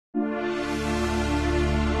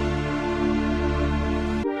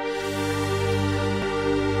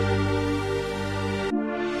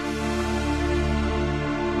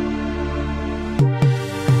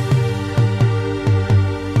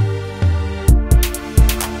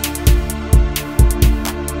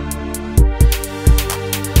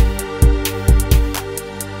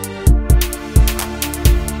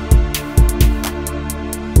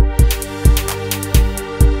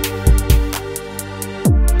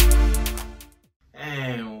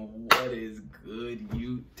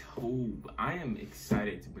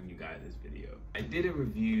guys this video. I did a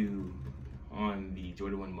review on the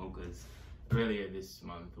Jordan 1 Mochas earlier this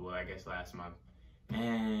month, well I guess last month,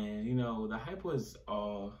 and you know, the hype was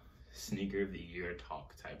all sneaker of the year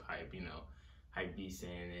talk type hype, you know, hype be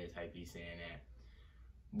saying this, hype be saying that.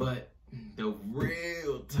 But the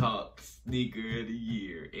real talk sneaker of the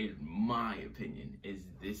year, in my opinion, is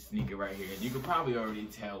this sneaker right here. And you can probably already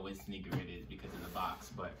tell what sneaker it is because of the box,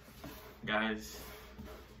 but guys,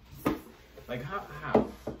 like how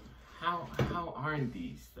aren't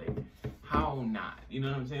these, like, how not? You know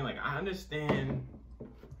what I'm saying? Like, I understand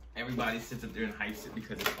everybody sits up there and hypes it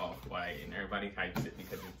because it's off-white, and everybody hypes it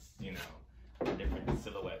because it's, you know, a different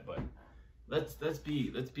silhouette, but let's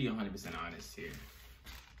be 100% honest here.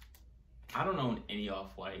 I don't own any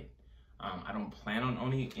off-white. I don't plan on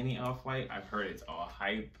owning any off-white. I've heard it's all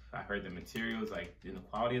hype. I heard the materials, like, and the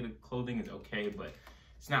quality of the clothing is okay, but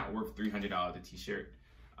it's not worth $300 a t-shirt.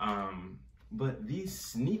 But these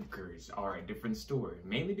sneakers are a different story,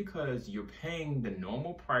 mainly because you're paying the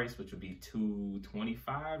normal price, which would be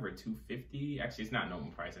 $225 or $250. Actually, it's not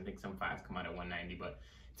normal price. I think some fives come out at $190, but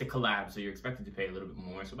it's a collab, so you're expected to pay a little bit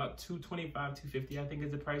more. So about $225, $250, I think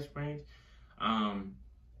is the price range. And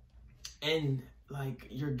like,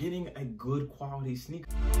 you're getting a good quality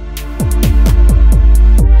sneaker.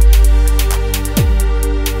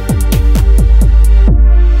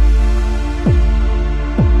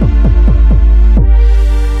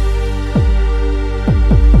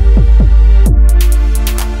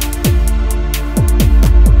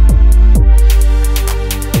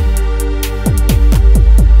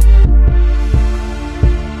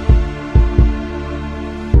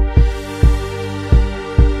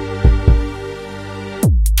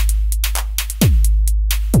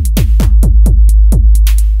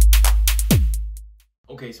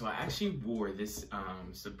 Okay, so I actually wore this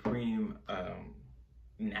Supreme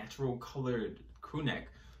natural colored crew neck,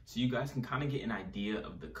 so you guys can kind of get an idea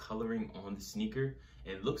of the coloring on the sneaker.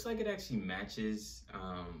 It looks like it actually matches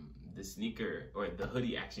the sneaker, or the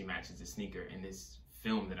hoodie actually matches the sneaker in this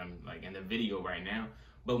film that I'm like in the video right now.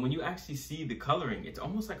 But when you actually see the coloring, it's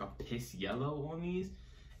almost like a piss yellow on these,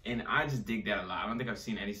 and I just dig that a lot. I don't think I've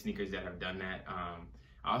seen any sneakers that have done that.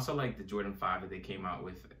 I also like the Jordan 5 that they came out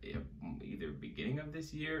with either beginning of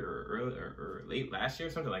this year or early or late last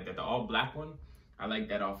year, something like that. The all black one. I like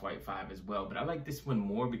that off-white 5 as well, but I like this one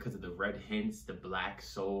more because of the red hints, the black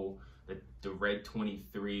sole, the red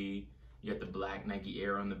 23. You got the black Nike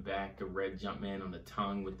Air on the back, the red Jumpman on the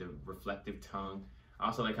tongue with the reflective tongue. I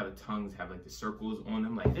also like how the tongues have like the circles on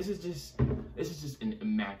them. Like, this is just an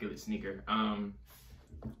immaculate sneaker.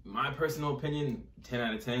 My personal opinion, 10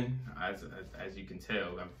 out of 10, as you can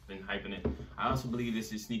tell, I've been hyping it. I also believe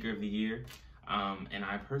this is sneaker of the year. And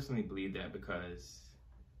I personally believe that because,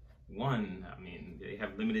 one, I mean, they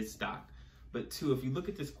have limited stock. But two, if you look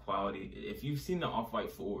at this quality, if you've seen the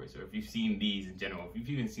off-white 4s, or if you've seen these in general, if you've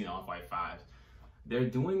even seen the off-white 5s, they're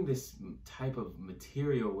doing this type of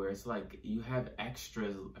material where it's like you have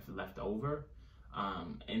extras left over.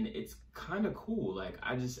 And it's kind of cool. Like,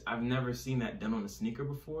 I've never seen that done on a sneaker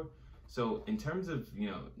before. So in terms of, you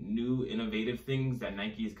know, new innovative things that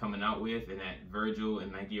Nike is coming out with and that Virgil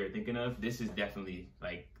and Nike are thinking of, this is definitely,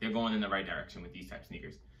 like, they're going in the right direction with these type of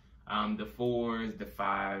sneakers. The 4s, the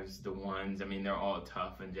 5s, the 1s, I mean, they're all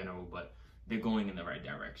tough in general, but they're going in the right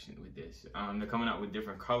direction with this. They're coming out with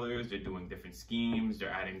different colors, they're doing different schemes,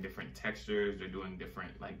 they're adding different textures, they're doing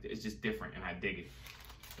different, like, it's just different, and I dig it.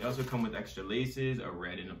 They also come with extra laces, a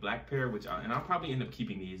red and a black pair, and I'll probably end up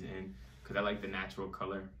keeping these in because I like the natural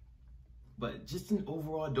color. But just an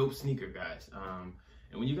overall dope sneaker, guys.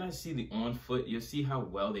 And when you guys see the on foot, you'll see how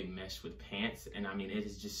well they mesh with pants. And I mean, it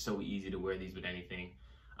is just so easy to wear these with anything.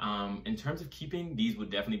 In terms of keeping, these would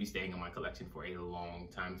definitely be staying in my collection for a long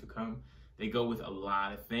time to come. They go with a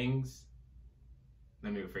lot of things.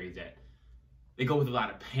 Let me rephrase that. They go with a lot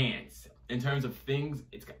of pants. In terms of things,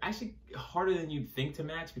 it's actually harder than you'd think to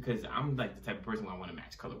match because I'm like the type of person where I want to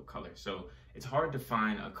match color with color. So it's hard to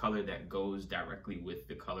find a color that goes directly with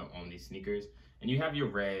the color on these sneakers. And you have your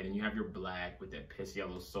red and you have your black with that piss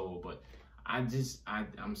yellow sole, but I'm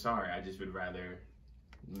sorry, I just would rather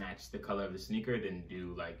match the color of the sneaker than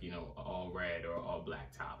do, like, you know, all red or all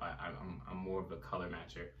black top. I'm more of a color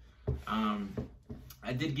matcher.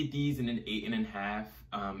 I did get these in an 8.5,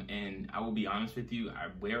 and I will be honest with you, I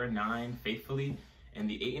wear a 9 faithfully, and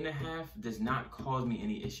the 8.5 does not cause me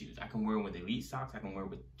any issues. I can wear them with elite socks, I can wear them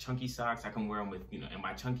with chunky socks, I can wear them with, you know, and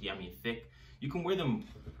by chunky I mean thick. You can wear them,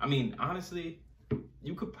 I mean, honestly,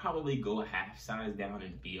 you could probably go a half size down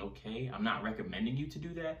and be okay. I'm not recommending you to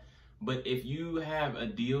do that, but if you have a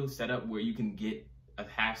deal set up where you can get a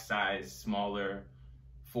half size smaller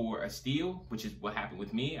for a steal, which is what happened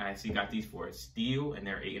with me. I actually got these for a steal, and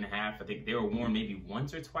they're 8.5. I think they were worn maybe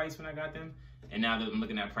once or twice when I got them, and now that I'm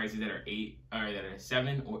looking at prices that are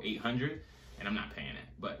 7 or 800, and I'm not paying it.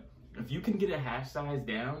 But if you can get a half size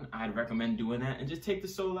down, I'd recommend doing that and just take the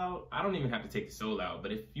sole out. I don't even have to take the sole out,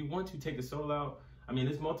 but if you want to take the sole out, I mean,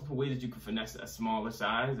 there's multiple ways that you can finesse a smaller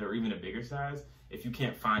size or even a bigger size if you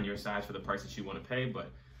can't find your size for the price that you want to pay.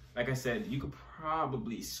 But like I said, you could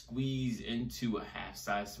probably squeeze into a half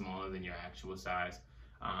size smaller than your actual size.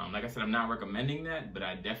 Like I said, I'm not recommending that, but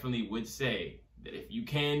I definitely would say that if you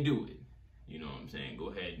can do it, you know what I'm saying, go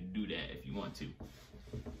ahead and do that if you want to.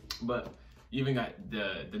 But you even got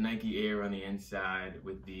the Nike Air on the inside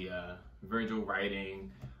with the Virgil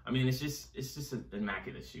writing. I mean, it's just an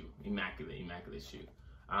immaculate shoe, immaculate shoe.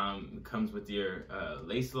 It comes with your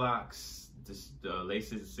lace locks, the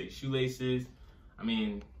laces, say shoelaces. I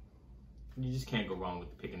mean, you just can't go wrong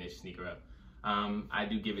with picking this sneaker up. I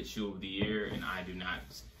do give it shoe of the year, and I do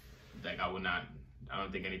not, like, I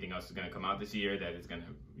don't think anything else is gonna come out this year that is gonna,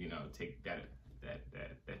 you know, take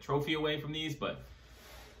that trophy away from these, but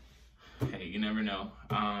hey, you never know.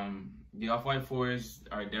 The Off-White 4s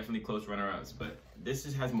are definitely close runner-ups, but this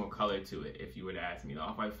just has more color to it, if you were to ask me. The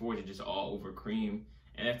Off-White 4s are just all over cream,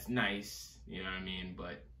 and that's nice, you know what I mean?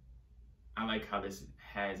 But I like how this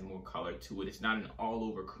has more color to it. It's not an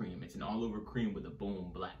all-over cream. It's an all-over cream with a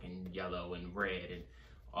boom, black and yellow and red and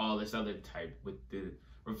all this other type with the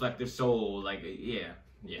reflective sole. Like, yeah.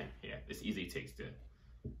 This easily takes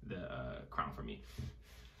the crown for me.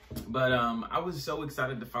 But I was so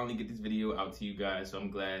excited to finally get this video out to you guys, so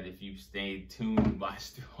I'm glad if you stayed tuned and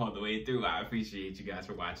watched all the way through. I appreciate you guys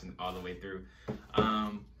for watching all the way through.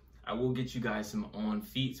 I will get you guys some on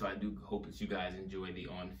feet, so I do hope that you guys enjoy the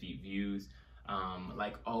on feet views.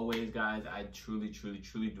 Like always, guys, I truly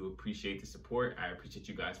do appreciate the support. I appreciate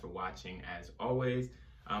you guys for watching as always.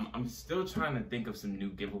 I'm still trying to think of some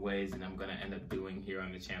new giveaways that I'm gonna end up doing here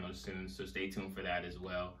on the channel soon, so stay tuned for that as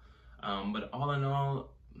well. But all in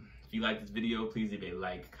all, if you like this video, please leave a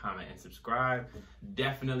like, comment, and subscribe.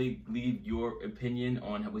 Definitely leave your opinion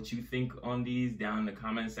on what you think on these down in the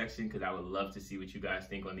comment section, because I would love to see what you guys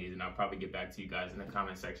think on these, and I'll probably get back to you guys in the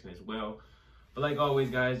comment section as well. But like always,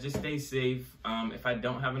 guys, just stay safe. If I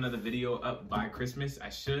don't have another video up by Christmas, I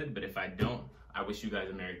should, but if I don't, I wish you guys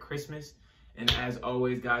a Merry Christmas. And as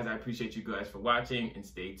always, guys, I appreciate you guys for watching, and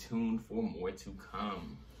stay tuned for more to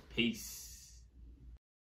come. Peace.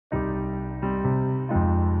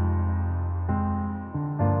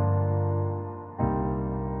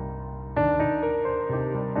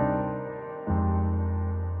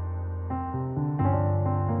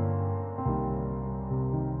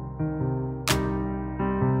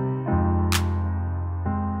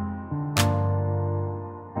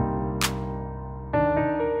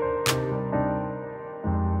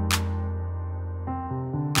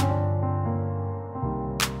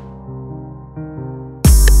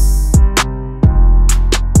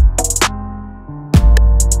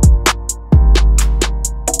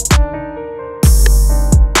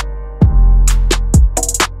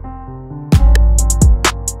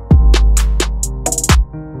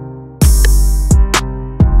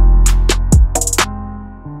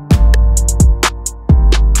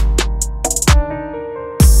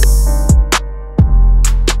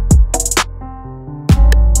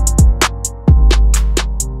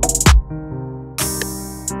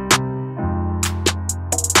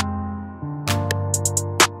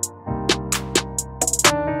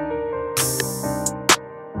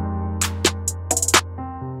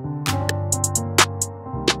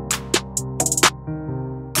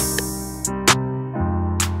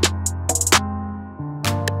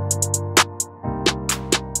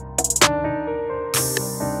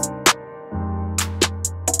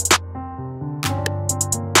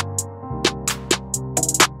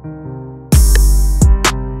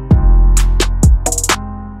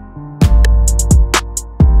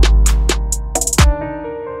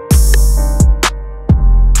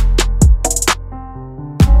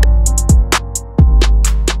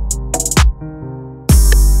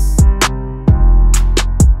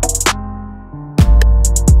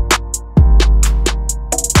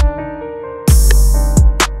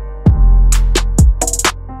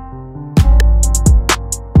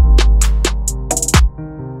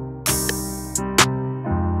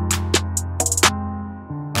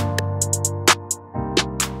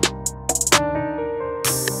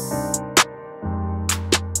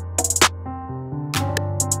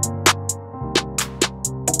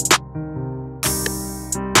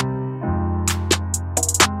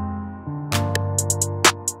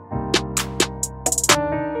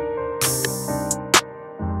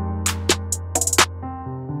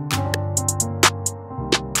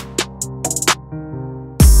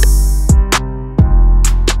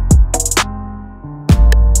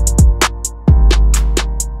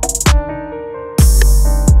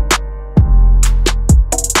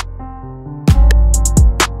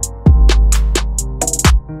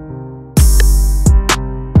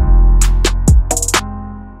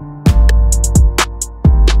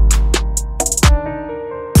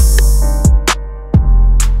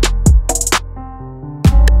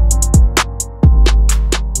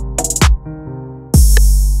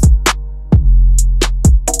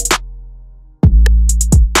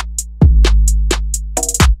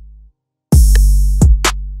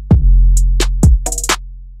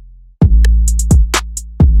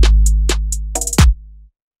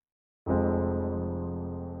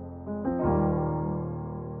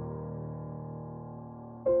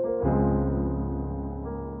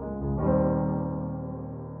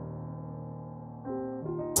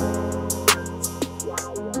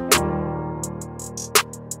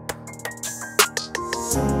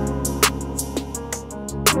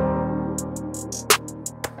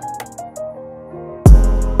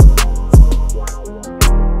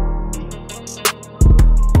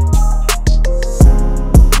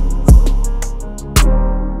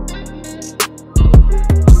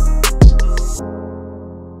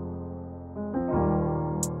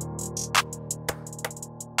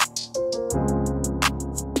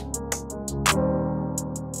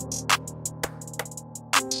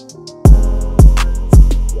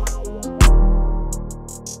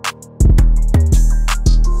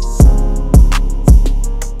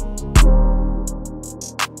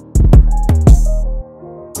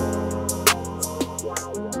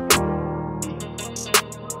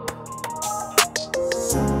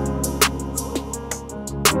 Bye.